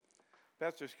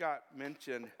Pastor Scott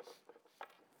mentioned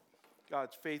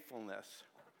God's faithfulness.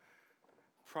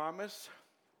 Promise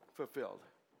fulfilled.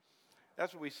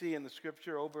 That's what we see in the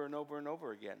scripture over and over and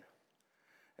over again.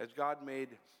 As God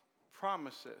made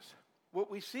promises. What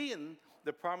we see in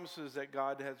the promises that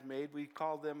God has made, we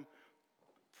call them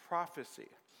prophecy.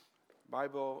 The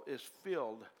Bible is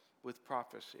filled with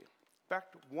prophecy. In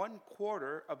fact,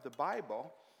 1/4 of the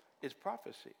Bible is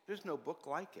prophecy. There's no book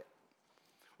like it.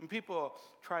 When people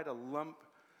try to lump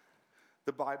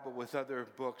the Bible with other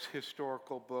books,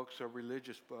 historical books or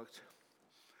religious books,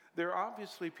 there are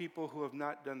obviously people who have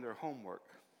not done their homework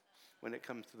when it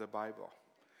comes to the Bible.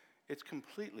 It's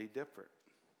completely different.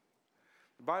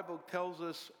 The Bible tells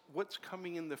us what's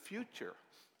coming in the future,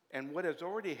 and what has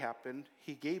already happened,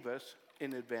 He gave us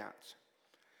in advance.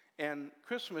 And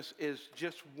Christmas is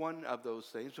just one of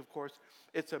those things. Of course,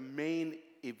 it's a main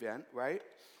event, right?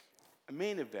 A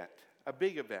main event, a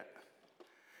big event.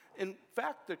 In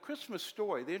fact, the Christmas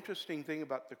story, the interesting thing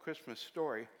about the Christmas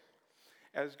story,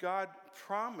 as God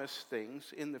promised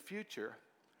things in the future,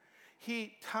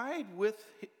 He tied with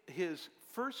His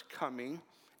first coming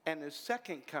and His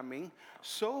second coming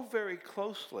so very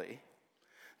closely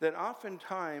that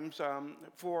oftentimes,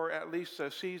 for at least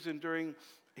a season during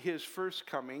His first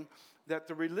coming, that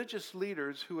the religious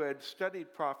leaders who had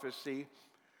studied prophecy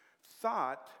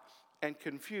thought and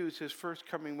confused His first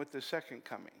coming with the second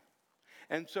coming.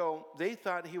 And so they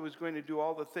thought He was going to do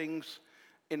all the things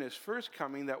in His first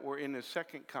coming that were in His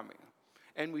second coming.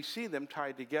 And we see them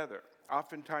tied together.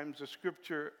 Oftentimes the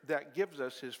scripture that gives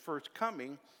us His first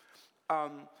coming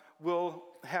will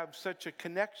have such a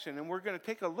connection. And we're going to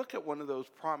take a look at one of those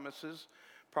promises,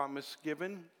 promise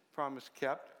given, promise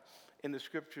kept in the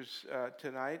scriptures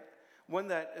tonight. One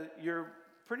that you're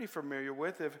pretty familiar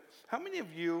with. How many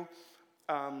of you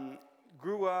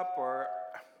grew up or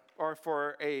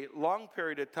for a long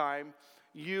period of time,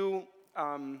 you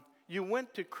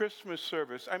went to Christmas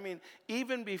service? I mean,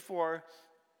 even before,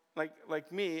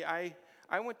 like me, I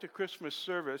went to Christmas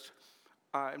service.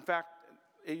 In fact,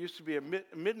 it used to be a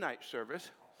midnight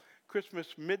service,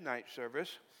 Christmas midnight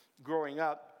service, growing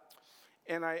up.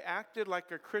 And I acted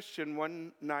like a Christian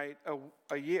one night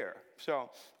a year.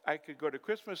 So I could go to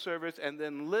Christmas service and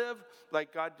then live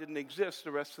like God didn't exist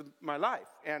the rest of my life.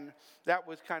 And that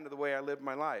was kind of the way I lived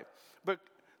my life. But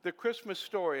the Christmas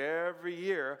story every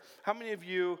year, how many of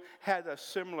you had a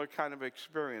similar kind of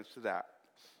experience to that?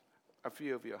 A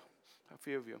few of you.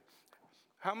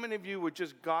 How many of you were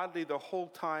just godly the whole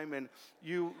time, and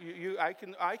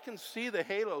I can see the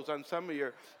halos on some of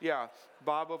your,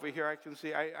 Bob over here, I can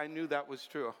see, I knew that was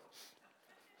true.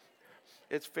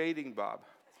 It's fading, Bob.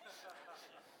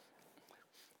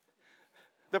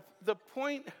 The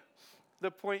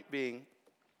point being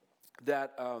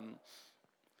that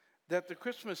that the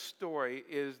Christmas story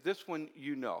is this one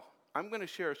you know. I'm going to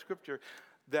share a scripture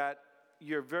that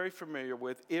you're very familiar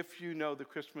with. If you know the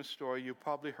Christmas story, you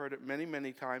probably heard it many,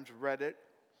 many times, read it.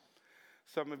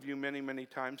 Some of you many, many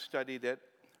times studied it.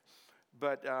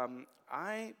 But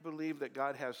I believe that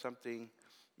God has something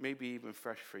maybe even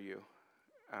fresh for you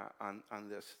on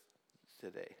this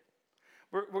today.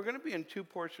 We're going to be in two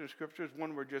portions of scriptures.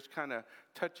 One we're just kind of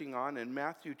touching on in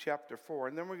Matthew chapter 4,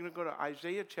 and then we're going to go to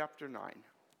Isaiah chapter 9.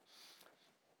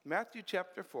 Matthew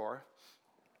chapter 4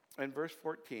 and verse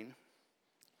 14.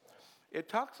 It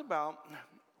talks about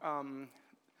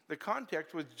the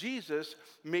context with Jesus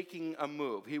making a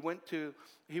move. He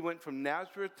went from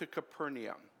Nazareth to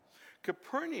Capernaum.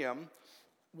 Capernaum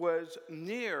was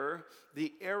near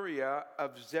the area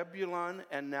of Zebulun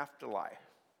and Naphtali.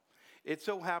 It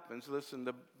so happens, listen,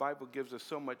 the Bible gives us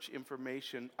so much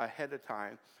information ahead of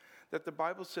time, that the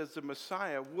Bible says the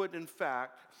Messiah would in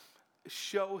fact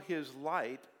show His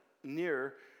light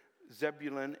near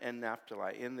Zebulun and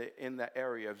Naphtali, in the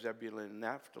area of Zebulun and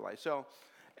Naphtali. So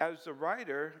as the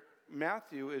writer,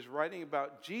 Matthew, is writing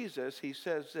about Jesus, he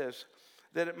says this,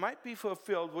 that it might be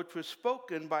fulfilled which was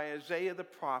spoken by Isaiah the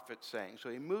prophet, saying, so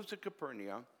he moves to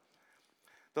Capernaum,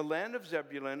 the land of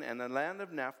Zebulun and the land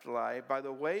of Naphtali, by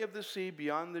the way of the sea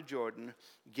beyond the Jordan,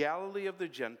 Galilee of the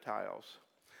Gentiles.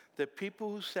 The people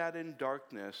who sat in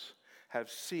darkness have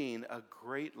seen a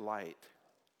great light.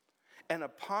 And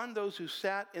upon those who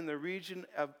sat in the region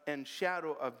and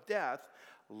shadow of death,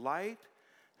 light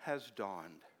has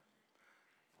dawned.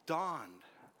 Dawned,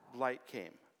 light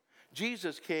came.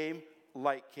 Jesus came,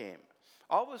 light came.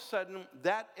 All of a sudden,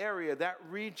 that area, that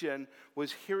region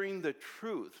was hearing the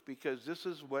truth, because this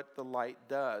is what the light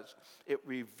does. It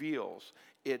reveals,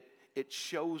 it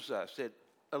shows us, it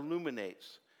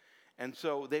illuminates. And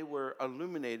so they were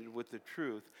illuminated with the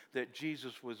truth that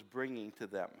Jesus was bringing to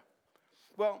them.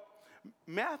 Well,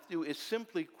 Matthew is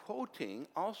simply quoting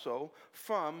also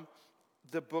from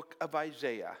the book of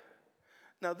Isaiah.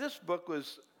 Now, this book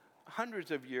was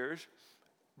hundreds of years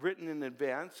written in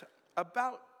advance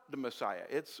about the Messiah.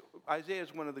 Isaiah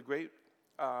is one of the great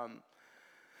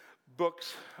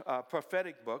books,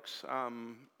 prophetic books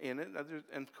in it.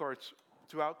 And of course,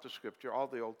 throughout the scripture, all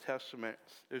the Old Testament,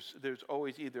 there's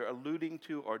always either alluding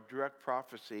to or direct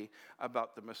prophecy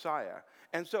about the Messiah.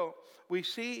 And so we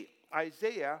see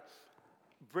Isaiah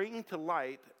bringing to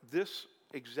light this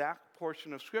exact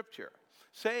portion of scripture,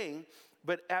 saying,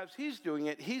 but as he's doing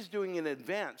it in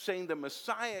advance, saying the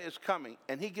Messiah is coming,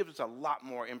 and he gives us a lot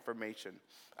more information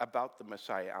about the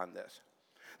Messiah on this.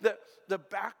 The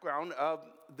background of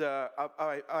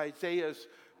Isaiah's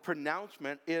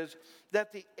pronouncement is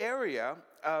that the area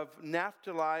of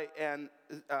Naphtali and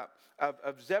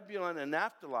of Zebulun and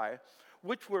Naphtali,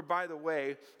 which were, by the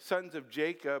way, sons of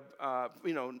Jacob,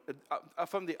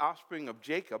 from the offspring of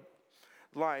Jacob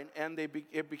line, and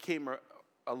it became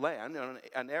a land,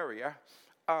 an area.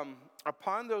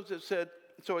 Upon those it said,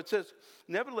 so it says,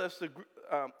 nevertheless,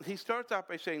 he starts out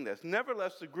by saying this,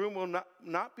 nevertheless, the groom will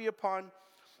not be upon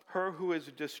her who is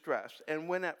distressed. And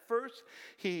when at first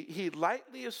he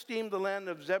lightly esteemed the land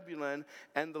of Zebulun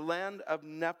and the land of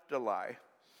Naphtali,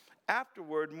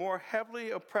 afterward more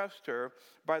heavily oppressed her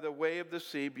by the way of the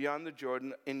sea beyond the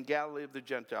Jordan in Galilee of the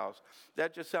Gentiles.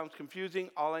 That just sounds confusing.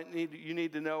 All you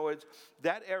need to know is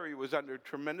that area was under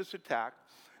tremendous attack.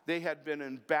 They had been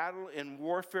in battle, in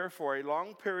warfare for a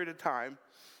long period of time,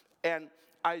 and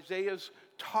Isaiah's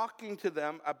talking to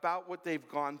them about what they've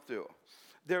gone through.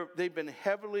 They've been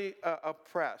heavily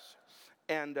oppressed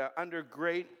and under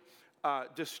great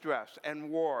distress and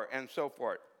war and so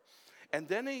forth. And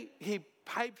then he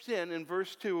pipes in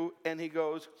verse 2, and he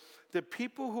goes, the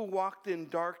people who walked in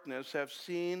darkness have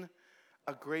seen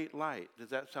a great light. Does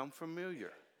that sound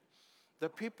familiar? The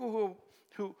people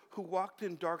who walked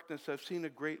in darkness have seen a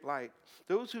great light.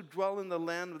 Those who dwell in the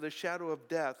land of the shadow of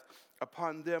death,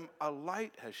 upon them a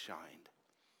light has shined.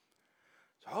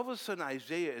 So all of a sudden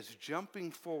Isaiah is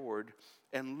jumping forward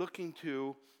and looking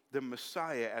to the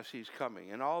Messiah as he's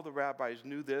coming. And all the rabbis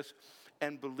knew this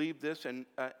and believed this, and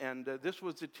this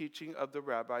was the teaching of the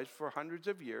rabbis for hundreds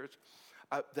of years,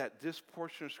 that this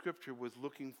portion of Scripture was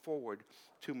looking forward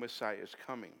to Messiah's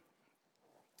coming.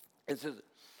 It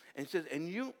says, and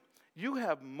you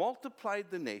have multiplied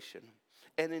the nation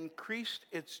and increased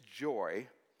its joy.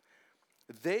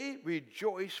 They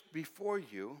rejoice before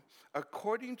you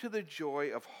according to the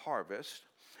joy of harvest,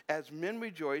 as men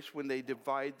rejoice when they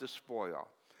divide the spoil.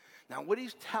 Now, what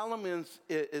he's telling them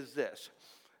is this.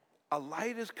 A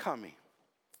light is coming.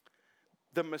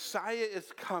 The Messiah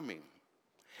is coming.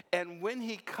 And when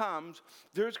he comes,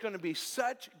 there's going to be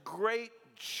such great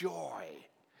joy.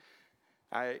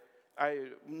 I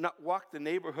walked the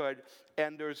neighborhood,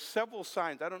 and there's several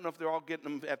signs. I don't know if they're all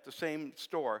getting them at the same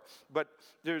store, but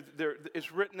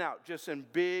it's written out just in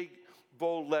big,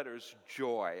 bold letters,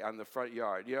 joy on the front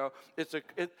yard. You know,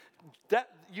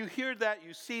 you hear that,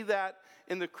 you see that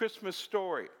in the Christmas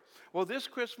story. Well, this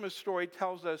Christmas story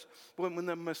tells us when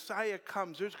the Messiah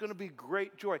comes, there's going to be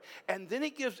great joy. And then he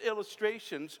gives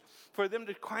illustrations for them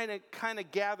to kind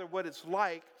of gather what it's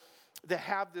like to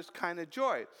have this kind of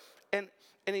joy. And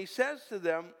he says to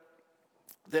them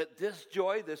that this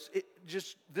joy,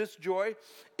 this joy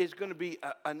is going to be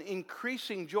an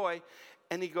increasing joy.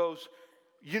 And he goes,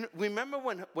 remember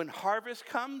when harvest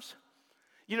comes?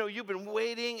 You know, you've been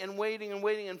waiting and waiting and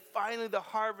waiting, and finally the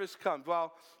harvest comes.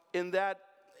 Well, in that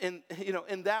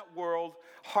world,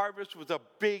 harvest was a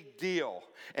big deal.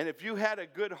 And if you had a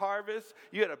good harvest,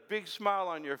 you had a big smile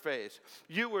on your face.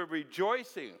 You were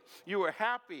rejoicing. You were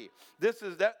happy. This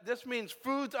means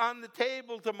food's on the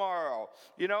table tomorrow.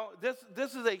 You know,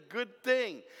 this is a good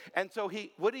thing. And so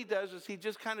what he does is he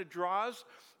just kind of draws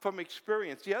from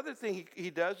experience. The other thing he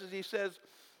does is he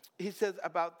says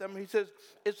about them, he says,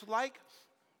 it's like,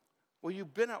 well,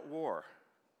 you've been at war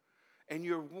and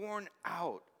you're worn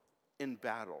out in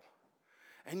battle,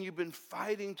 and you've been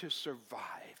fighting to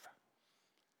survive,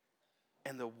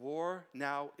 and the war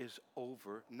now is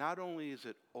over. Not only is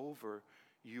it over,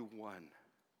 you won.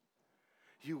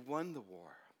 You won the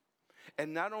war.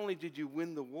 And not only did you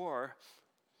win the war,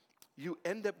 you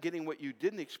end up getting what you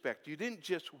didn't expect. You didn't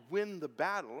just win the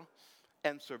battle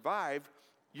and survive,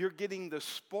 you're getting the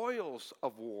spoils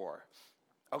of war.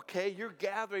 Okay, you're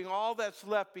gathering all that's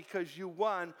left because you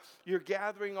won. You're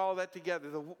gathering all that together.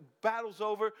 The battle's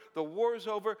over. The war's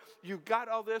over. You got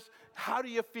all this. How do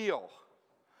you feel?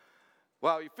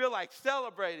 Well, you feel like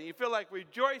celebrating. You feel like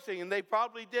rejoicing, and they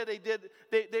probably did.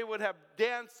 They would have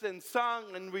danced and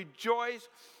sung and rejoiced.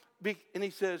 And he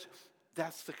says,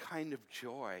 that's the kind of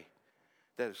joy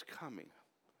that is coming.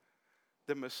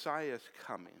 The Messiah is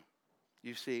coming.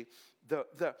 You see,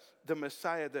 the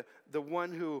Messiah, the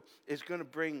one who is going to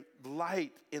bring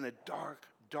light in a dark,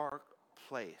 dark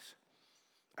place,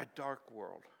 a dark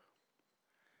world.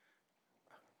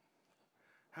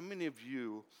 How many of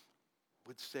you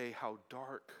would say how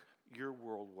dark your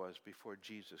world was before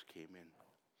Jesus came in?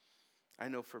 I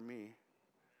know for me,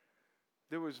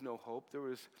 there was no hope. There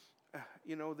was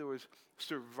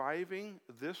surviving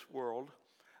this world,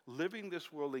 living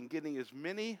this world, and getting as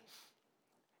many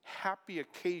happy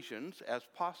occasions as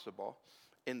possible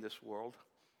in this world.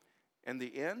 And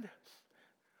the end?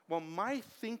 Well, my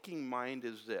thinking mind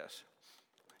is this.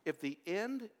 If the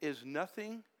end is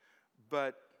nothing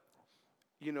but,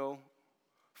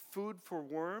 food for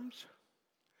worms,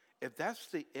 if that's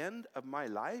the end of my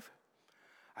life,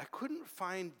 I couldn't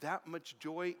find that much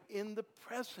joy in the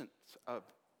presence of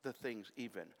the things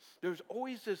even. There's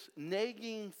always this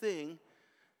nagging thing.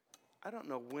 I don't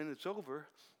know when it's over,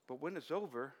 but when it's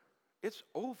over, it's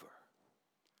over.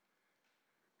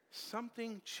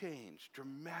 Something changed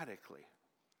dramatically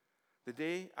the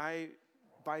day I,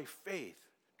 by faith,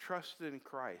 trusted in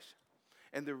Christ.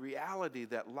 And the reality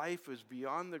that life is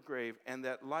beyond the grave, and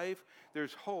that life,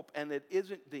 there's hope, and it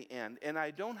isn't the end. And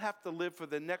I don't have to live for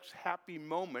the next happy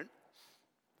moment.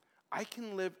 I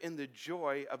can live in the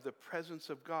joy of the presence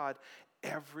of God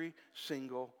every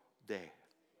single day.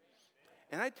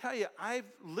 And I tell you, I've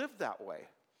lived that way.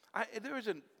 It's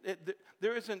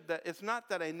not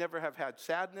that I never have had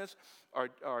sadness or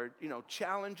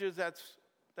challenges.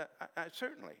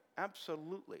 Certainly,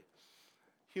 absolutely.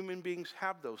 Human beings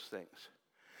have those things.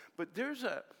 But there's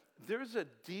a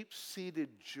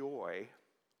deep-seated joy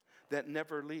that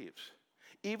never leaves.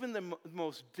 Even the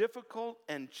most difficult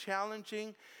and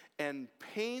challenging and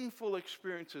painful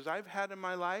experiences I've had in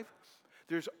my life,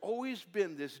 there's always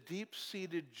been this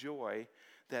deep-seated joy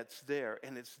that's there.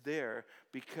 And it's there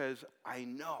because I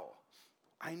know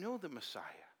the Messiah.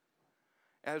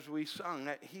 As we sung,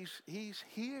 he's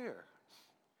here.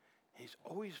 He's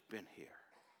always been here.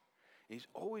 He's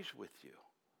always with you.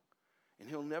 And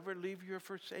he'll never leave you or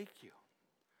forsake you.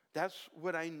 That's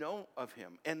what I know of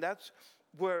him. And that's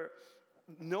where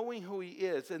knowing who he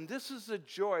is. And this is the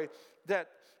joy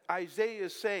that Isaiah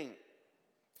is saying.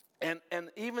 And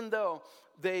even though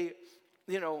they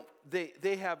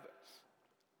have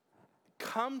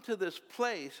come to this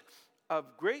place of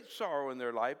great sorrow in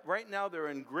their life, right now they're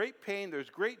in great pain, there's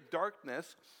great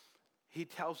darkness, he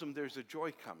tells them there's a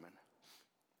joy coming.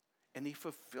 And he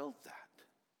fulfilled that.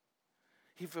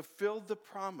 He fulfilled the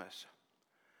promise.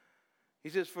 He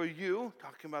says, for you,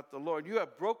 talking about the Lord, you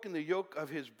have broken the yoke of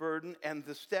his burden and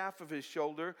the staff of his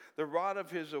shoulder, the rod of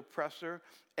his oppressor,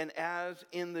 and as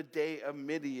in the day of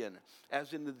Midian.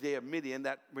 As in the day of Midian,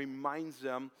 that reminds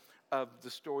them of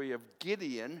the story of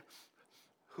Gideon,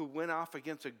 who went off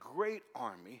against a great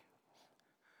army,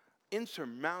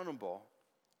 insurmountable,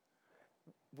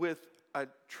 with a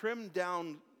trimmed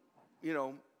down,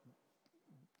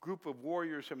 group of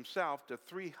warriors himself to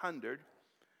 300,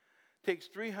 takes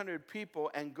 300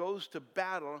 people and goes to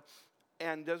battle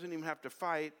and doesn't even have to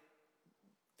fight.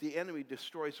 The enemy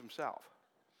destroys himself.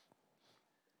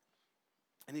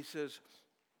 And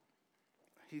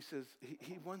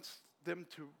he wants them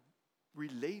to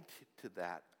relate to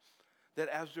that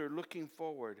as they're looking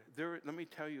forward. Let me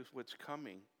tell you what's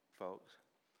coming, folks.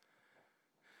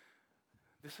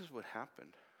 This is what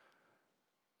happened.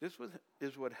 This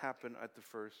is what happened at the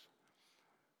first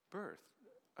birth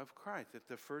of Christ, at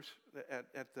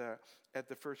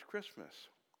the first Christmas.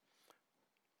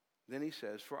 Then he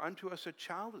says, for unto us a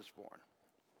child is born.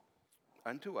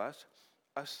 Unto us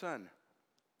a son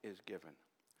is given.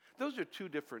 Those are two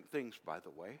different things, by the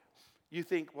way. You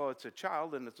think, well, it's a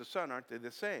child and it's a son. Aren't they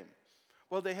the same?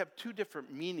 Well, they have two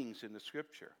different meanings in the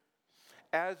scripture.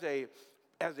 As a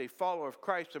follower of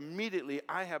Christ, immediately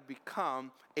I have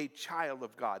become a child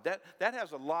of God. That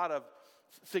has a lot of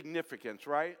significance,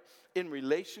 right? In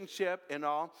relationship and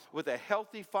all, with a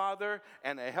healthy father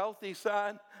and a healthy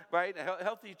son, right? A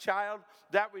healthy child,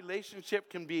 that relationship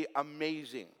can be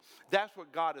amazing. That's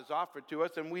what God has offered to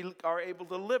us, and we are able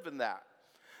to live in that.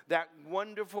 That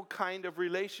wonderful kind of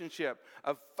relationship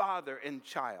of father and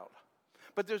child.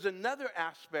 But there's another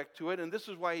aspect to it, and this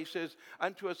is why he says,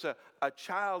 unto us a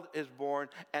child is born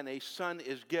and a son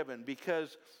is given.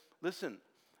 Because, listen,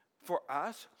 for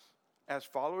us, as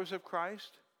followers of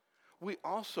Christ, we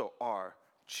also are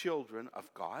children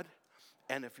of God.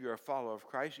 And if you're a follower of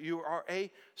Christ, you are a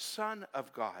son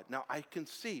of God. Now, I can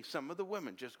see some of the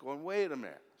women just going, wait a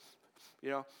minute.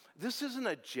 This isn't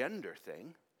a gender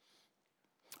thing.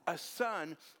 a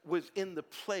son was in the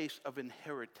place of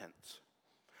inheritance.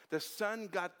 The son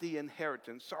got the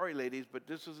inheritance. Sorry, ladies, but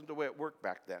this isn't the way it worked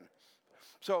back then.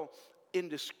 So in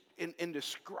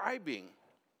describing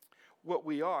what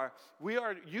you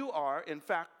are, in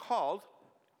fact, called,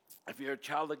 if you're a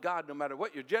child of God, no matter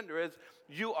what your gender is,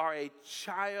 you are a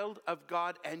child of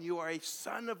God and you are a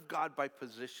son of God by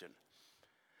position.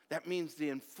 That means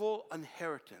the full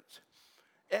inheritance.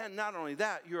 And not only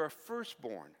that, you're a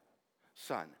firstborn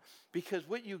son. Because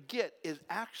what you get is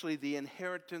actually the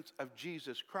inheritance of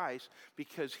Jesus Christ.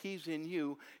 Because he's in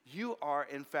you, you are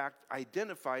in fact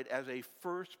identified as a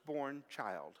firstborn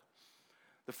child.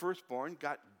 The firstborn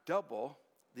got double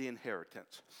the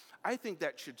inheritance. I think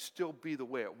that should still be the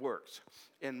way it works,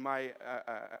 in my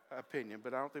opinion,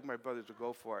 but I don't think my brothers will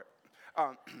go for it.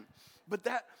 But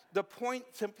the point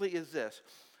simply is this,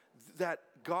 that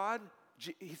God,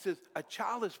 he says, a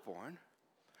child is born,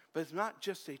 but it's not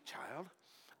just a child,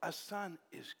 a son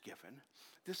is given.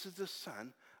 This is the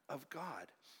Son of God.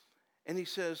 And he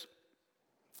says,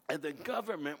 and the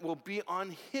government will be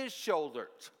on his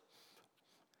shoulders.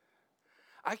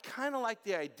 I kind of like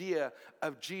the idea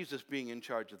of Jesus being in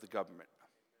charge of the government.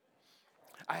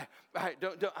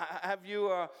 Have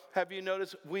you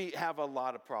noticed we have a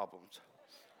lot of problems?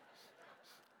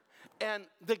 And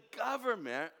the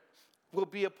government will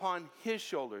be upon his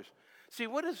shoulders. See,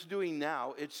 what it's doing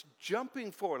now, it's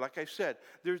jumping forward. Like I said,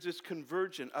 there's this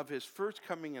conversion of his first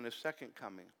coming and his second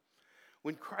coming.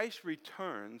 When Christ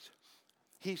returns,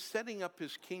 he's setting up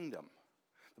his kingdom.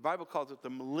 The Bible calls it the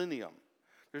millennium.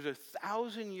 There's a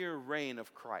 1,000-year reign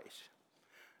of Christ.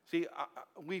 See,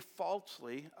 we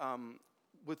falsely,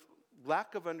 with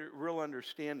lack of real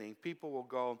understanding, people will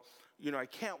go, I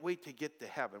can't wait to get to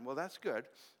heaven. Well, that's good.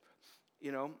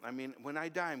 When I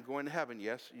die, I'm going to heaven.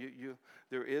 Yes,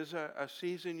 there is a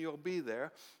season you'll be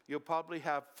there. You'll probably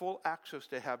have full access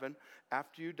to heaven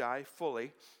after you die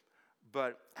fully.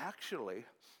 But actually,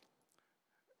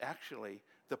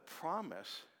 the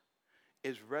promise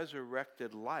is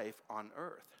resurrected life on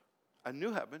earth. A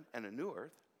new heaven and a new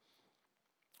earth,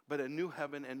 but a new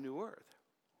heaven and new earth.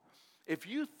 If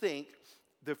you think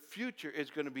the future is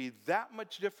going to be that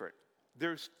much different,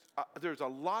 there's a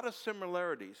lot of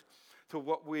similarities to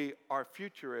what our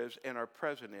future is and our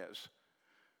present is.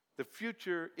 The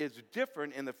future is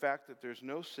different in the fact that there's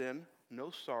no sin, no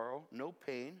sorrow, no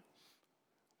pain,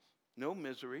 no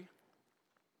misery,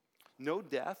 no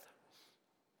death.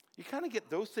 You kind of get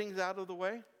those things out of the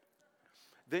way.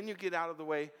 Then you get out of the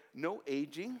way, no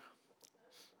aging,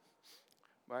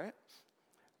 right?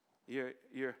 You're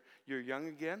young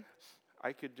again.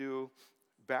 I could do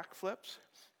backflips.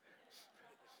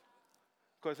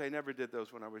 Of course, I never did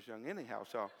those when I was young anyhow.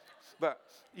 But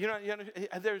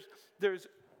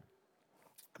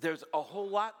there's a whole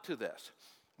lot to this.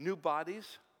 New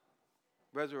bodies,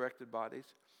 resurrected bodies.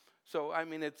 So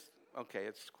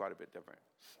it's quite a bit different.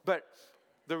 But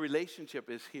the relationship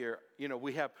is here.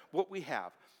 We have what we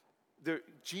have.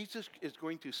 Jesus is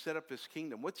going to set up his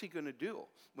kingdom. What's he going to do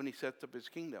when he sets up his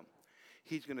kingdom?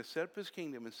 He's going to set up his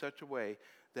kingdom in such a way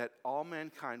that all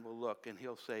mankind will look and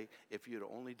he'll say, if you'd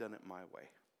only done it my way,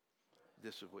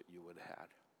 this is what you would have had.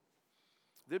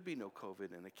 There'd be no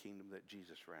COVID in the kingdom that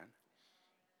Jesus ran.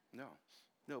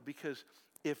 No, because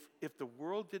if the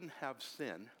world didn't have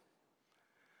sin,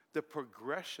 the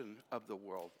progression of the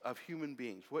world, of human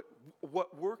beings,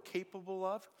 what we're capable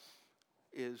of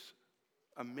is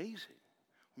amazing.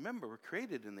 Remember, we're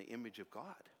created in the image of God.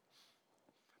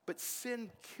 But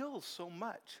sin kills so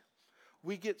much.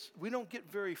 We don't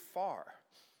get very far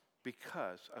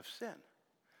because of sin.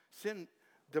 Sin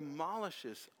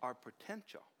demolishes our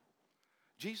potential.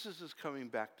 Jesus is coming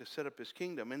back to set up his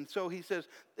kingdom. And so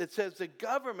it says the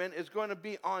government is going to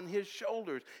be on his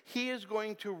shoulders. He is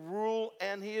going to rule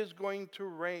and he is going to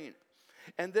reign.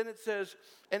 And then it says,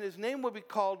 and his name will be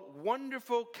called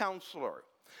Wonderful Counselor.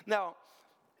 Now,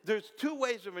 there's two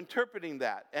ways of interpreting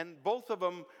that, and both of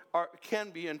them can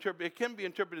be interpreted. It can be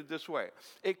interpreted this way.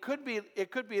 It could be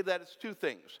that it's two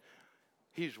things.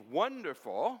 He's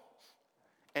wonderful,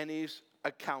 and he's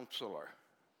a counselor.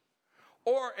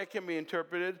 Or it can be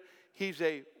interpreted, he's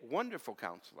a wonderful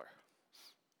counselor.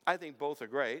 I think both are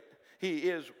great. He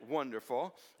is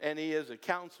wonderful, and he is a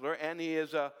counselor, and he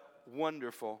is a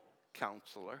wonderful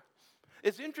counselor.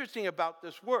 It's interesting about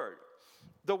this word.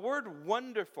 The word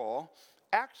wonderful,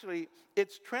 actually,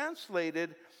 it's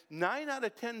translated 9 out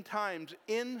of 10 times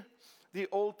in the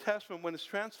Old Testament. When it's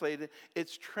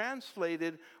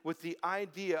translated with the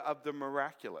idea of the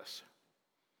miraculous.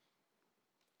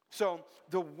 So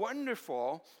the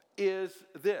wonderful is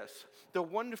this, the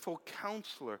wonderful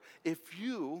counselor. If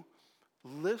you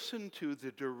listen to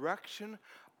the direction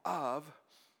of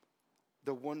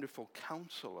the wonderful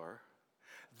counselor,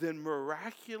 then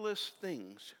miraculous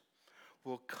things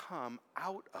will come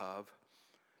out of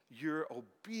your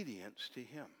obedience to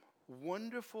him.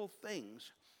 Wonderful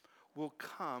things will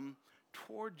come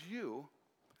towards you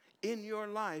in your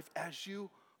life as you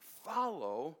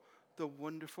follow the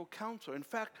wonderful counselor. In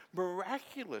fact,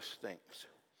 miraculous things.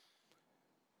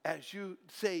 As you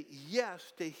say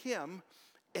yes to him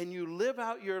and you live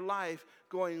out your life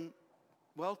going,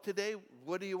 well, today,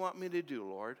 what do you want me to do,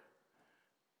 Lord?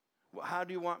 How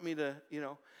do you want me to,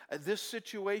 this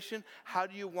situation, how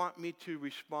do you want me to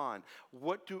respond?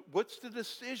 What's the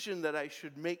decision that I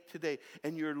should make today?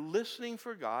 And you're listening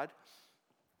for God.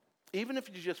 Even if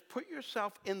you just put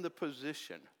yourself in the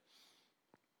position,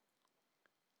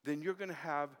 then you're going to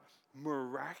have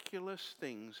miraculous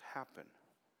things happen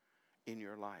in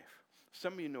your life.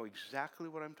 Some of you know exactly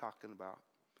what I'm talking about.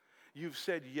 You've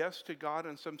said yes to God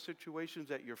in some situations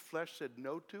that your flesh said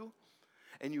no to,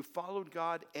 and you followed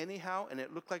God anyhow, and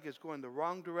it looked like it's going the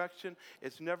wrong direction.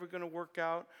 It's never going to work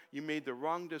out. You made the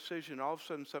wrong decision. All of a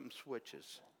sudden, something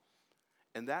switches.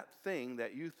 And that thing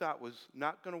that you thought was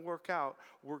not going to work out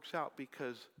works out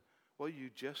because, well, you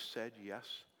just said yes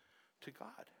to God.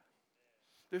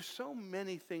 There's so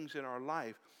many things in our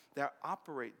life that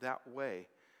operate that way.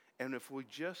 And if we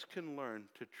just can learn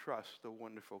to trust the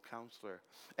wonderful counselor.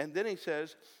 And then he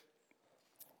says,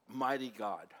 mighty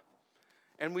God.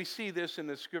 And we see this in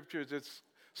the scriptures. It's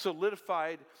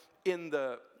solidified in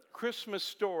the Christmas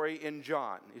story in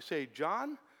John. You say,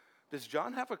 John? Does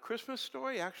John have a Christmas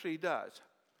story? Actually, he does.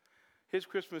 His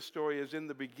Christmas story is in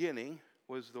the beginning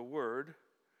was the Word.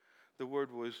 The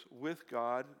Word was with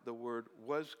God. The Word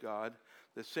was God.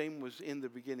 The same was in the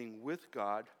beginning with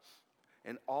God.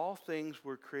 And all things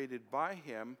were created by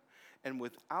him. And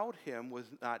without him was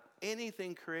not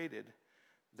anything created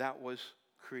that was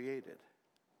created.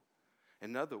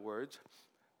 In other words,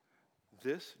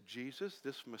 this Jesus,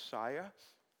 this Messiah,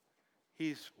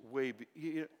 he's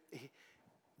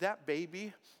that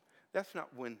baby, that's not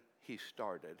when he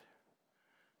started.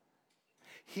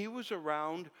 He was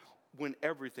around when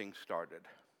everything started.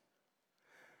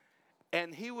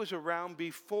 And he was around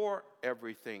before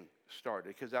everything started,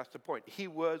 because that's the point. He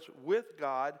was with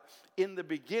God. In the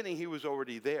beginning, he was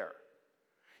already there.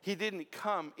 He didn't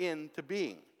come into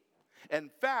being. In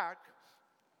fact,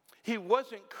 he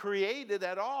wasn't created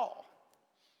at all.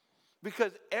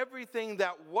 Because everything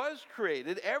that was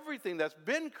created, everything that's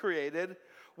been created,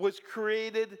 was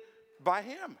created by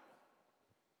him.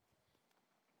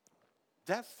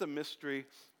 That's the mystery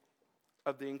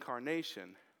of the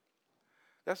incarnation.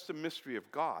 That's the mystery of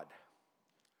God.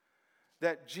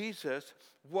 That Jesus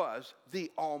was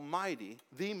the Almighty,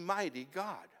 the mighty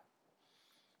God.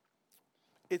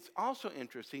 It's also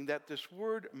interesting that this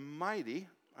word mighty,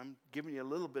 I'm giving you a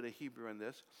little bit of Hebrew in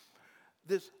this.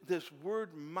 This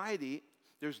word mighty,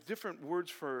 there's different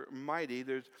words for mighty.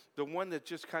 There's the one that's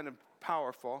just kind of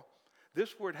powerful.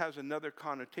 This word has another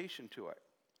connotation to it.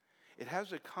 It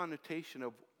has a connotation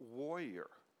of warrior,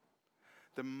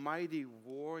 the mighty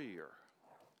warrior.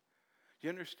 You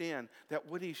understand that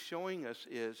what he's showing us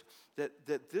is that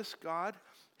this God,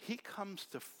 he comes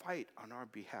to fight on our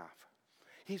behalf.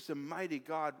 He's the mighty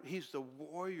God. He's the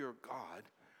warrior God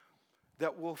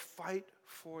that will fight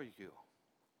for you.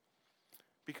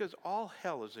 Because all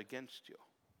hell is against you.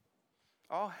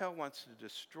 All hell wants to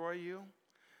destroy you,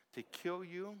 to kill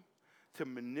you, to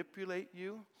manipulate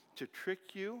you, to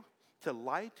trick you, to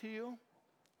lie to you.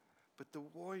 But the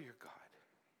warrior God,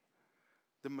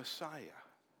 the Messiah.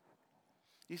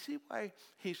 You see why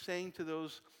he's saying to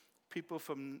those people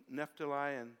from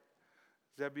Naphtali and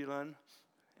Zebulun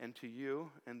and to you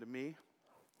and to me,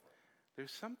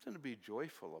 there's something to be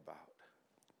joyful about.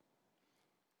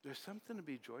 There's something to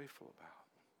be joyful about.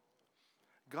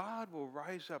 God will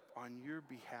rise up on your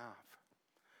behalf.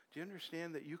 Do you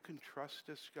understand that you can trust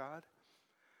this God?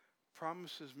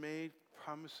 Promises made,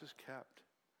 promises kept.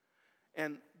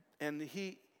 And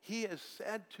he has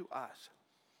said to us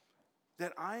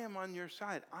that I am on your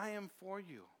side. I am for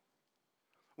you.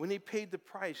 When he paid the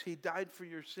price, he died for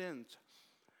your sins.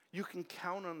 You can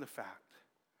count on the fact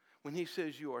when he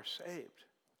says you are saved,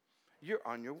 you're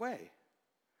on your way.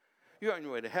 You're on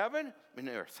your way to heaven and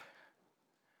earth.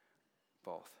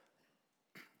 Both.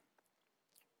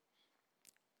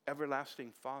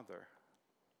 Everlasting Father.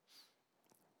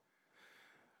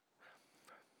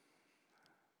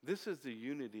 This is the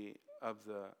unity of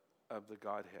the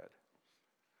Godhead.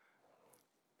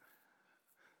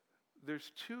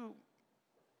 There's two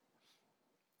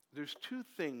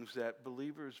things that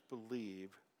believers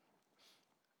believe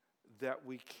that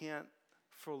we can't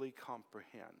fully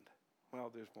comprehend.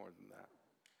 Well, there's more than that.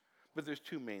 But there's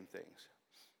two main things.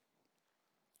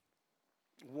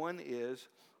 One is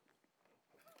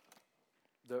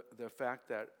the fact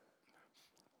that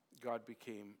God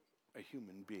became a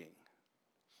human being.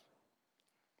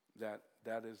 That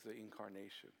is the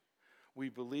incarnation. We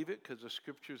believe it because the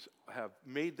scriptures have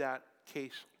made that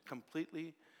case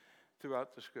completely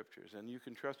throughout the scriptures. And you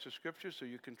can trust the scriptures, so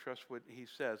you can trust what he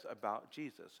says about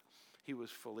Jesus. He was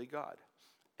fully God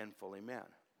and fully man.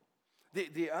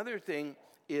 The other thing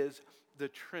is the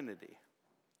Trinity.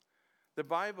 The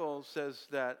Bible says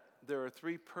that there are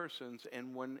three persons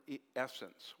in one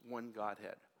essence, one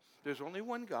Godhead. There's only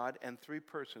one God and three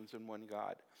persons in one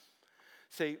God.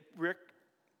 Say, Rick,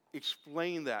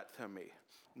 explain that to me.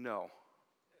 No.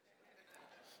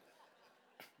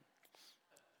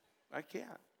 I can't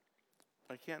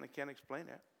explain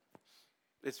it.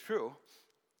 It's true,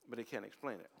 but I can't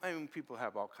explain it. I mean, people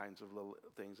have all kinds of little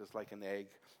things. It's like an egg.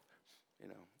 You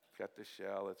know, it's got the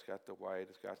shell, it's got the white,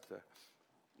 it's got the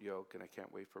yolk, and I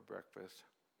can't wait for breakfast.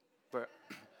 But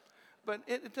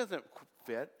it doesn't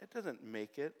fit. It doesn't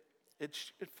make it. It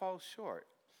falls short.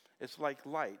 It's like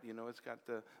light. You know, it's got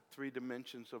the 3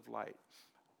 dimensions of light.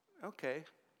 Okay.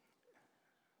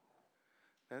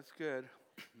 That's good.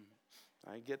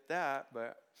 I get that,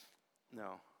 but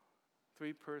no.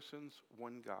 3 persons,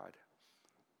 one God.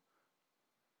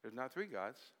 There's not 3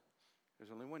 gods.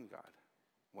 There's only one God.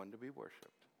 One to be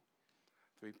worshipped.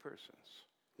 3 persons.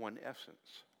 One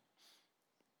essence.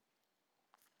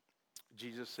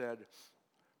 Jesus said,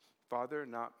 Father,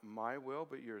 not my will,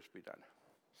 but yours be done.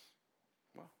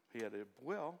 Well, he had a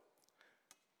will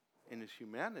in his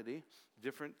humanity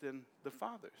different than the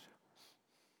Father's.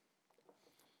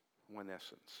 One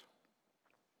essence.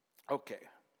 Okay.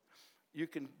 You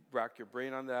can rack your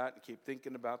brain on that and keep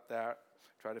thinking about that.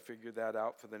 Try to figure that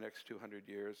out for the next 200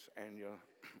 years. And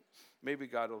maybe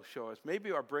God will show us.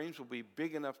 Maybe our brains will be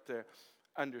big enough to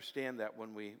understand that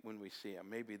when we see him.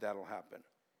 Maybe that'll happen.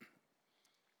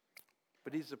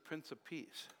 But he's the Prince of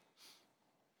Peace.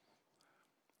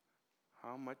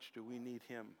 How much do we need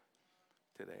him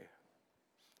today?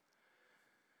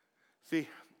 See,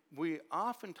 we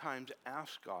oftentimes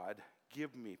ask God,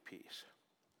 give me peace.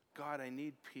 God, I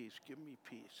need peace. Give me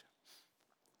peace.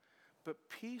 But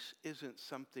peace isn't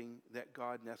something that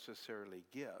God necessarily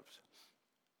gives.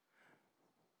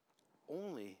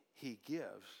 Only he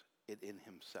gives it in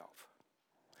himself.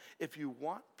 If you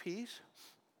want peace,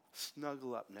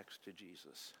 snuggle up next to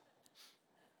Jesus.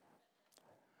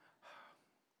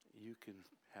 You can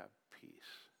have peace.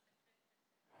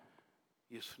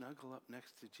 You snuggle up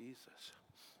next to Jesus.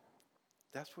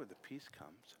 That's where the peace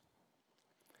comes.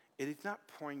 It is not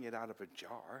pouring it out of a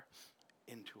jar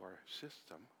into our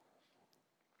system.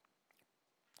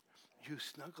 You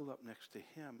snuggle up next to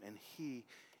him and he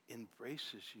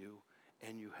embraces you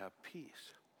and you have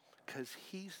peace because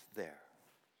he's there.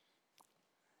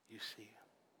 You see.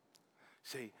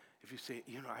 If you say,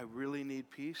 I really need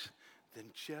peace, then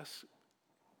just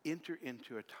enter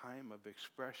into a time of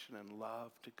expression and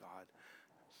love to God.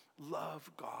 Love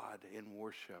God in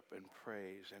worship and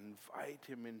praise and invite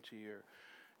him into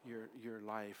your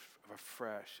life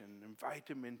afresh and invite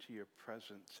him into your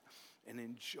presence and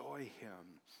enjoy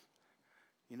him.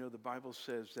 You know, the Bible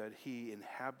says that he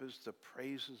inhabits the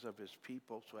praises of his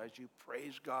people. So as you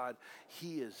praise God,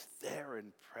 he is there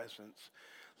in presence.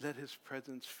 Let his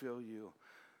presence fill you.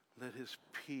 Let his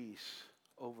peace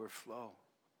overflow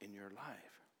in your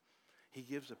life. He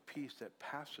gives a peace that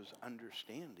passes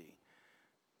understanding.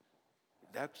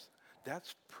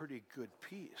 That's pretty good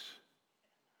peace.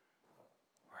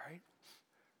 Right?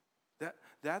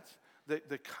 That's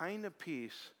the kind of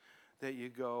peace that you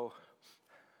go,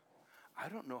 I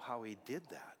don't know how he did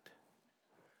that.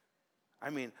 I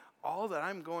mean, all that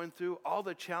I'm going through, all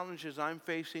the challenges I'm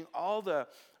facing, all the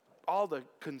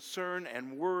concern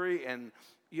and worry and,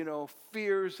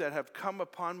 fears that have come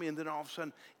upon me, and then all of a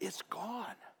sudden, it's gone.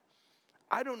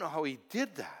 I don't know how he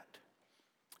did that.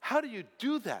 How do you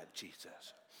do that,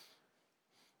 Jesus?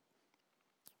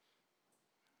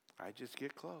 I just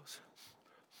get close.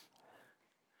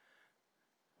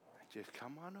 Just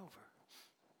come on over.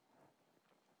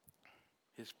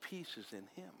 His peace is in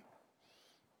him.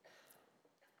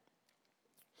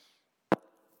 It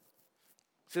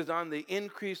says, on the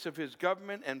increase of his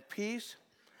government and peace,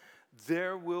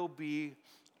 there will be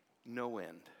no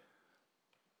end.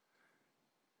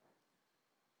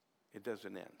 It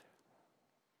doesn't end.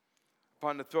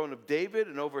 Upon the throne of David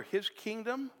and over his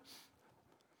kingdom,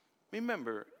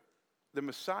 remember, the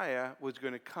Messiah was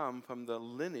going to come from the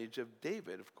lineage of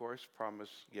David, of course,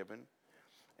 promise given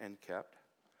and kept,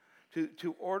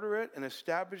 to order it and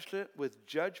establish it with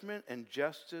judgment and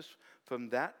justice from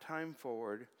that time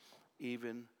forward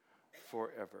even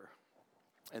forever.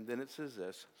 And then it says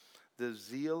this, the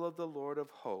zeal of the Lord of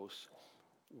hosts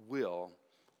will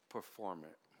perform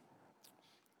it.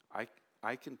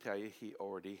 I can tell you he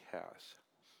already has.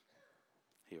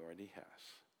 He already has.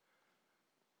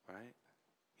 Right?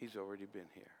 He's already been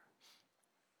here.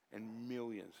 And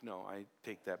millions, no, I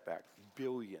take that back,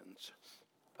 billions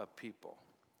of people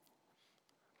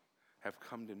have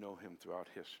come to know him throughout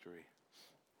history.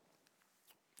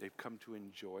 They've come to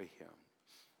enjoy him.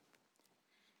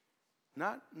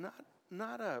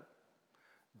 Not a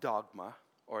dogma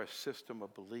or a system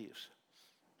of beliefs.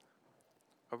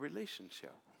 A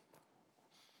relationship.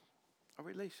 A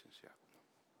relationship.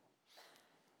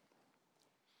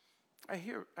 I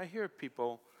hear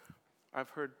people,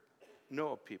 know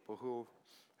of people who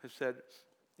have said,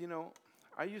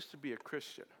 I used to be a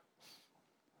Christian,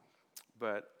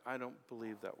 but I don't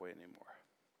believe that way anymore.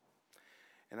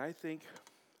 And I think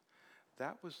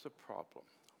that was the problem.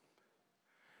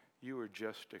 You were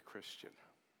just a Christian.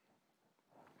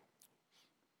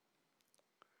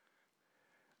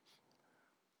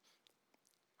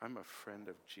 I'm a friend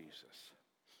of Jesus.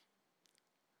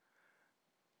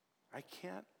 I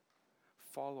can't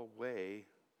fall away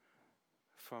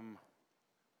from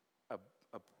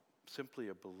simply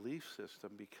a belief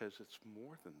system because it's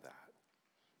more than that.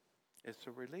 It's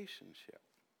a relationship.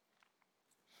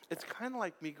 It's kind of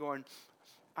like me going,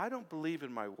 I don't believe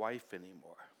in my wife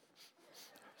anymore.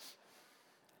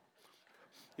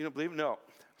 You don't believe? No.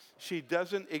 She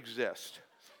doesn't exist.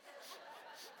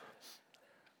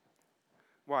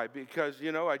 Why? Because,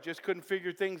 I just couldn't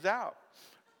figure things out.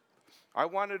 I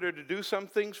wanted her to do some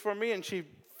things for me, and she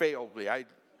failed me. I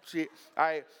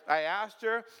asked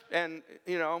her, and,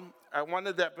 I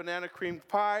wanted that banana cream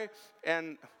pie,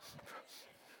 and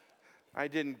I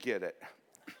didn't get it.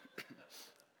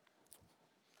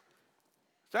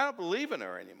 So I don't believe in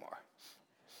her anymore.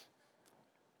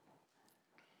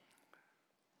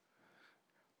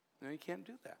 No, you can't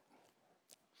do that.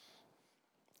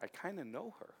 I kind of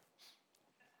know her.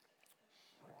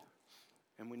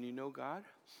 And when you know God,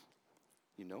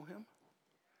 you know him.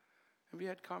 Have you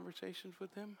had conversations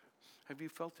with him? Have you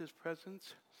felt his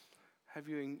presence? Have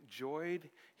you enjoyed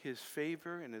his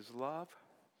favor and his love?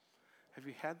 Have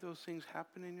you had those things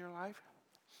happen in your life?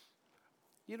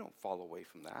 You don't fall away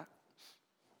from that.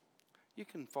 You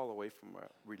can fall away from a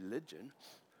religion.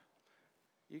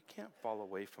 You can't fall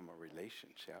away from a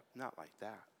relationship. Not like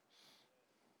that.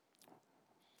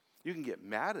 You can get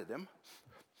mad at him.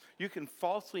 You can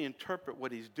falsely interpret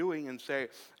what he's doing and say,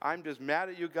 I'm just mad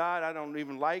at you, God. I don't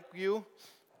even like you.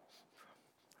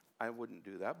 I wouldn't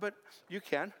do that, but you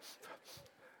can.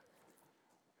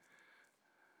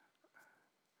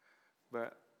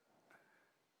 But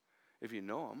if you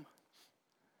know him,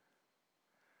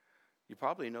 you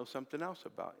probably know something else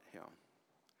about him.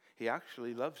 He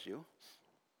actually loves you.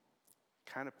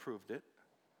 Kind of proved it.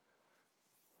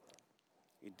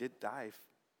 He did die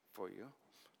for you.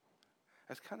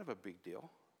 That's kind of a big deal.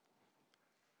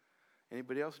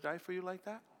 Anybody else die for you like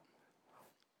that?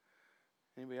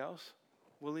 Anybody else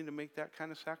willing to make that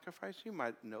kind of sacrifice? You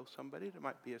might know somebody. There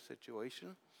might be a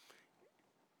situation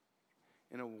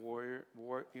in a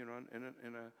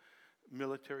in a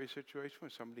military situation where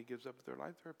somebody gives up their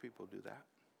life. There are people who do that.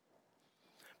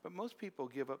 But most people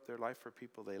give up their life for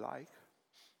people they like.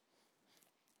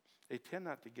 They tend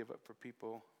not to give up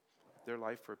their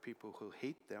life for people who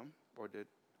hate them or that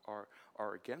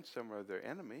are against them or their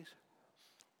enemies.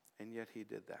 And yet he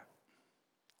did that.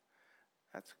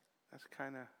 That's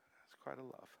quite a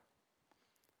love.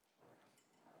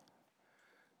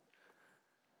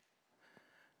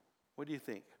 What do you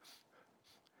think?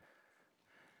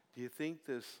 Do you think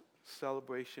this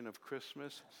celebration of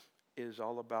Christmas is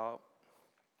all about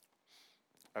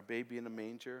a baby in a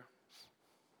manger,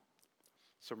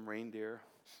 some reindeer,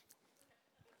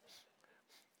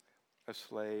 a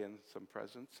sleigh, and some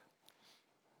presents?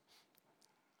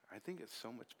 I think it's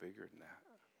so much bigger than that.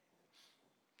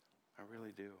 I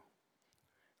really do.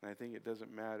 And I think it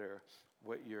doesn't matter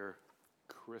what your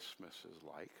Christmas is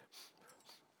like.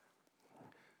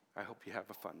 I hope you have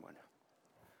a fun one.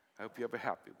 I hope you have a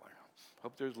happy one. I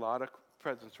hope there's a lot of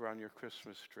presents around your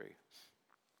Christmas tree.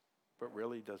 But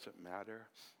really doesn't matter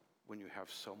when you have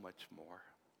so much more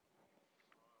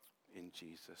in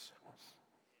Jesus.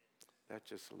 That's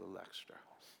just a little extra.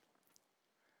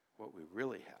 What we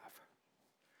really have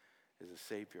is a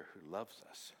Savior who loves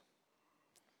us,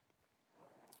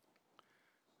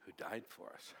 who died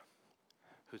for us,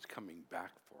 who's coming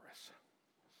back for us,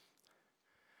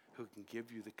 who can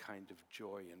give you the kind of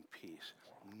joy and peace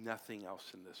nothing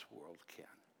else in this world can.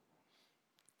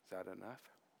 Is that enough?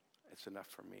 It's enough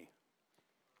for me.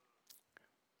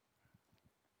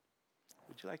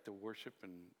 you like to worship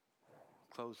and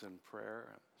close in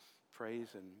prayer, praise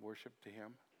and worship to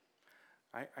him?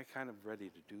 I kind of ready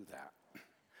to do that.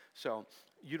 So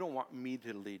you don't want me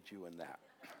to lead you in that.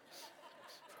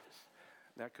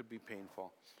 That could be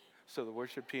painful. So the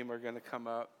worship team are going to come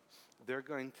up. They're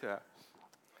going to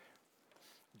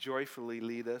joyfully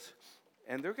lead us,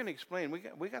 and they're going to explain.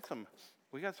 We got some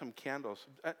candles.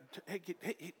 Hey,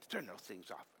 turn those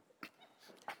things off.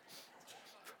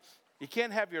 You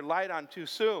can't have your light on too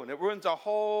soon. It ruins the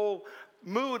whole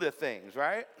mood of things,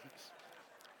 right?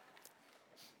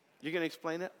 You going to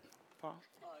explain it, Paul?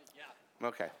 Yeah.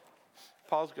 Okay.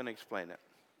 Paul's going to explain it.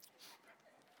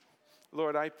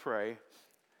 Lord, I pray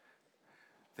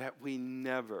that we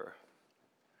never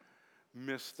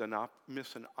miss an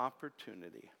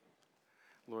opportunity,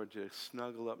 Lord, to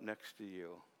snuggle up next to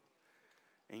you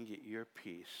and get your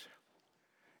peace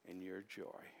and your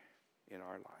joy in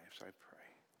our lives, I pray.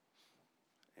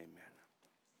 Amen.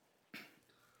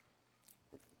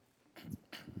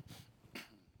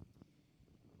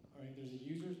 All right, there's a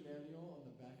user's manual on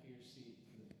the back of your seat.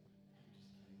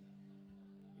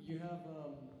 You have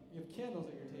candles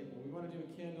at your table. We want to do a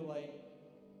candlelight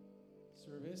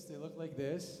service. They look like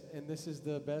this, and this is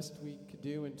the best we could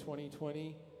do in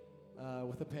 2020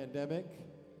 with a pandemic.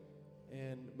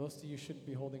 And most of you shouldn't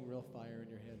be holding real fire in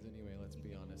your hands anyway, let's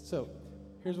be honest. So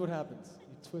here's what happens.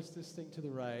 You twist this thing to the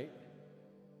right,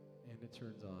 and it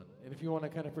turns on. And if you want to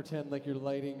kind of pretend like you're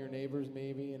lighting your neighbors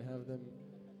maybe and have them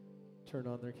turn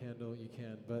on their candle, you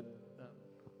can. But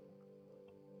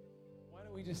why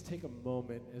don't we just take a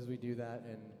moment as we do that,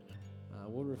 and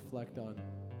we'll reflect on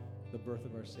the birth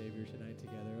of our Savior tonight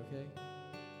together, okay?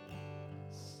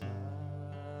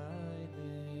 Silent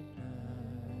night,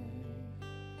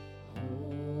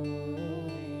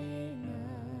 holy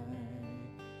night,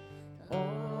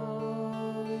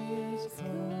 all is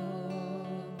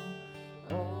calm,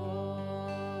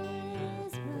 all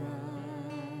is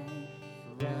bright,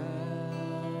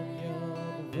 round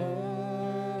young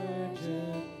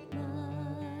Virgin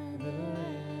Mother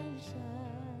and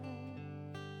Child.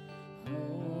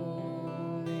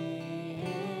 Holy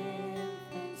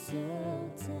infant, so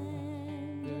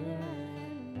tender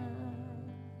and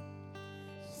mild,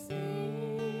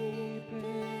 sleep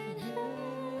in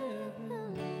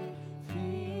heavenly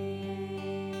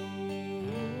peace,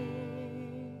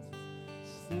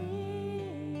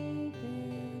 sleep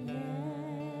in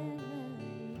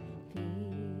heavenly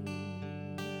peace.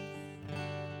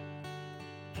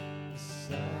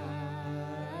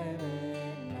 Silent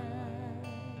night,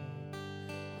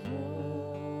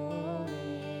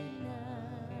 holy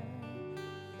night,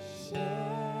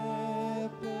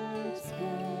 shepherds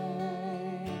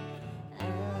guide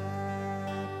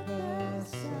at the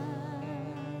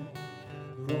side,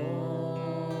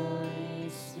 glory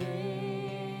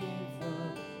stream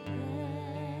from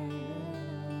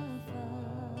heaven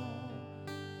afar,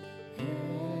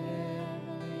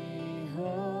 heavenly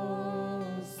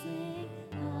hosts sing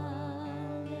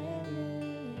hallelujah.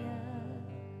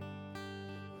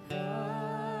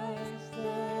 Christ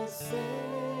the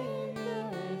Savior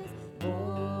is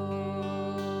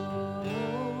born.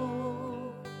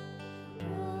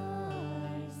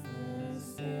 Christ the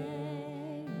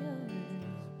Savior is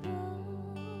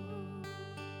born.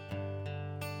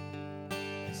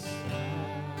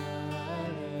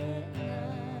 Silent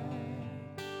night,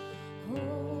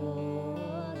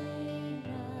 holy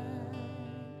night,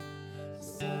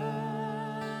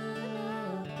 Son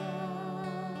of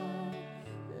God,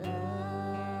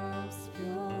 love's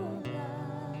pure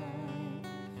light,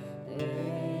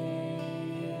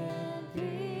 radiant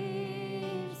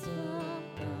beams from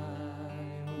thy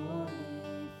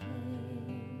holy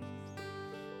face,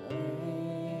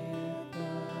 with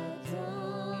the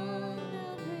dawn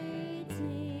of redeeming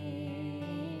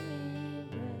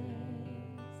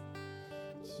grace.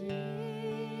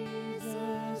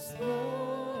 Jesus,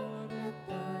 born at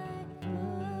thy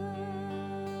birth.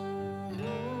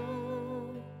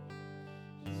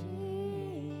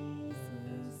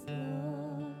 Jesus,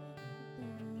 Lord, thy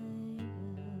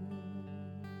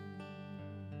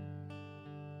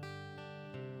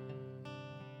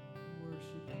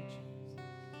worship you, Jesus.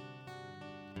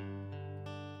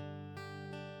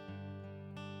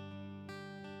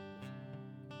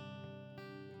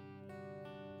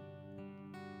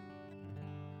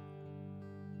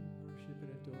 Worship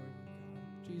and adore you,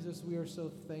 God. Jesus, we are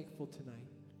so thankful tonight.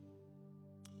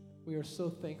 We are so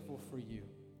thankful for you.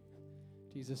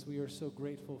 Jesus, we are so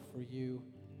grateful for you,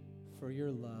 for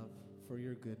your love, for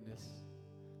your goodness.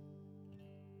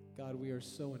 God, we are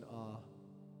so in awe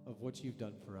of what you've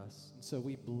done for us. And so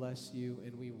we bless you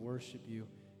and we worship you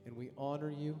and we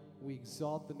honor you. We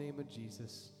exalt the name of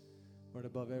Jesus. Lord,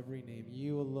 above every name,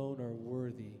 you alone are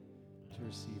worthy to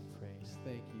receive praise.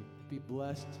 Thank you. Be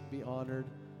blessed, be honored.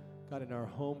 God, in our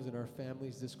homes and our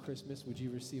families this Christmas, would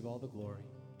you receive all the glory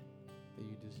that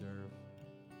you deserve.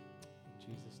 In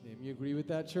Jesus' name. You agree with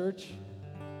that, church?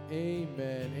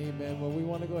 Amen. Amen. Well, we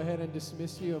want to go ahead and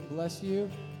dismiss you and bless you.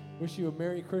 Wish you a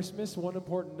Merry Christmas. One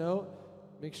important note,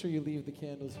 make sure you leave the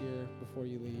candles here before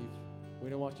you leave. We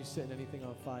don't want you setting anything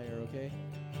on fire, okay?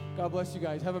 God bless you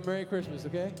guys. Have a Merry Christmas,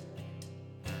 okay?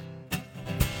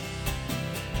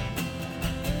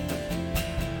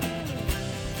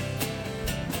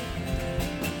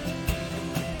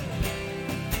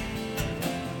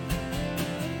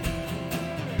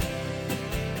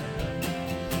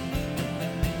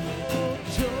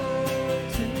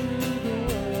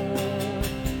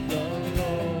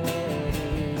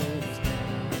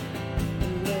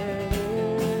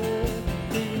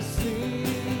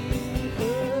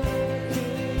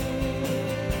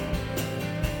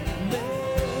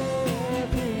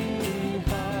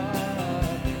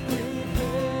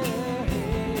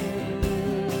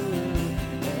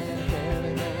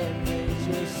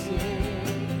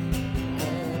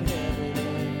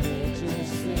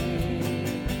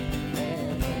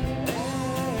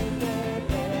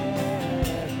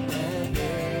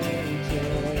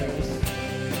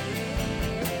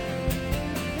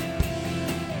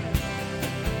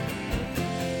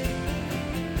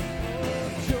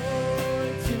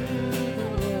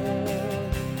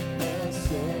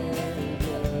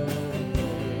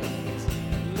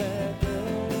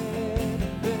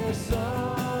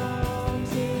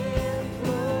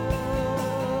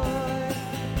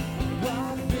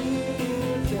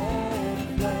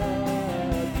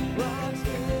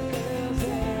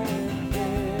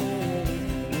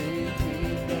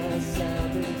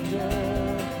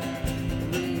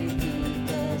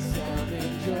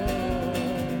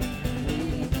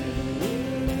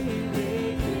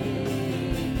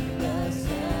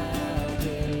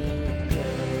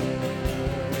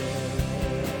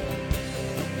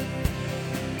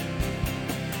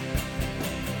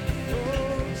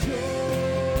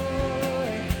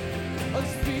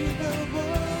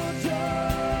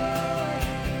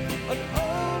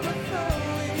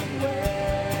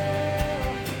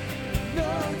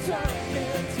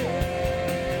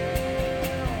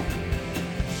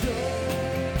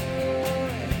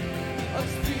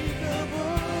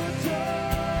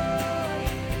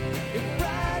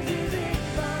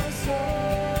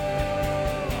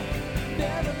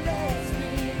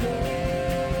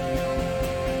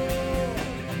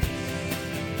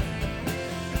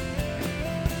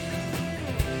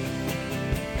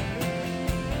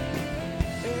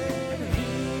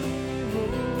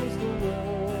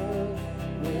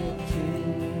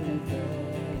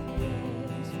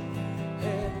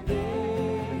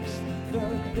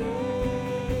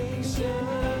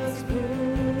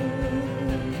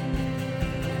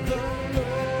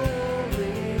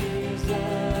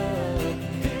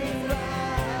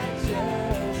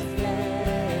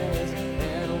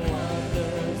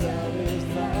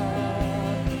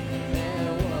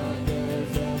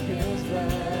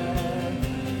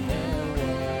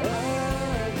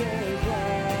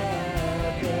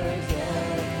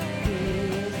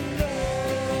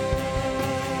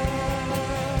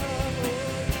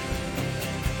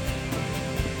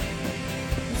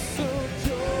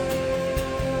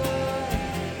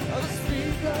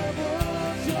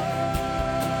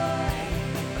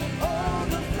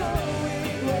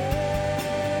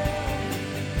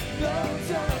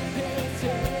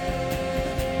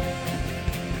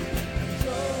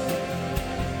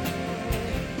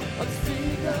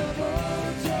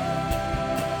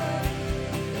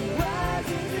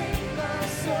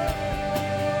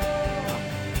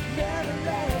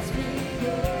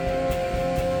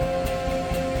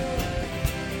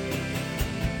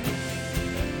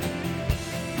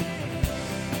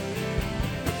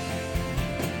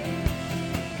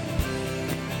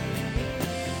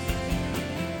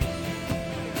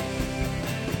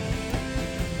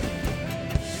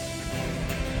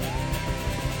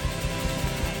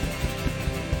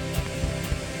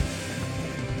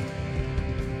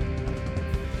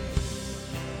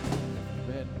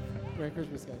 Merry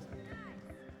Christmas, guys.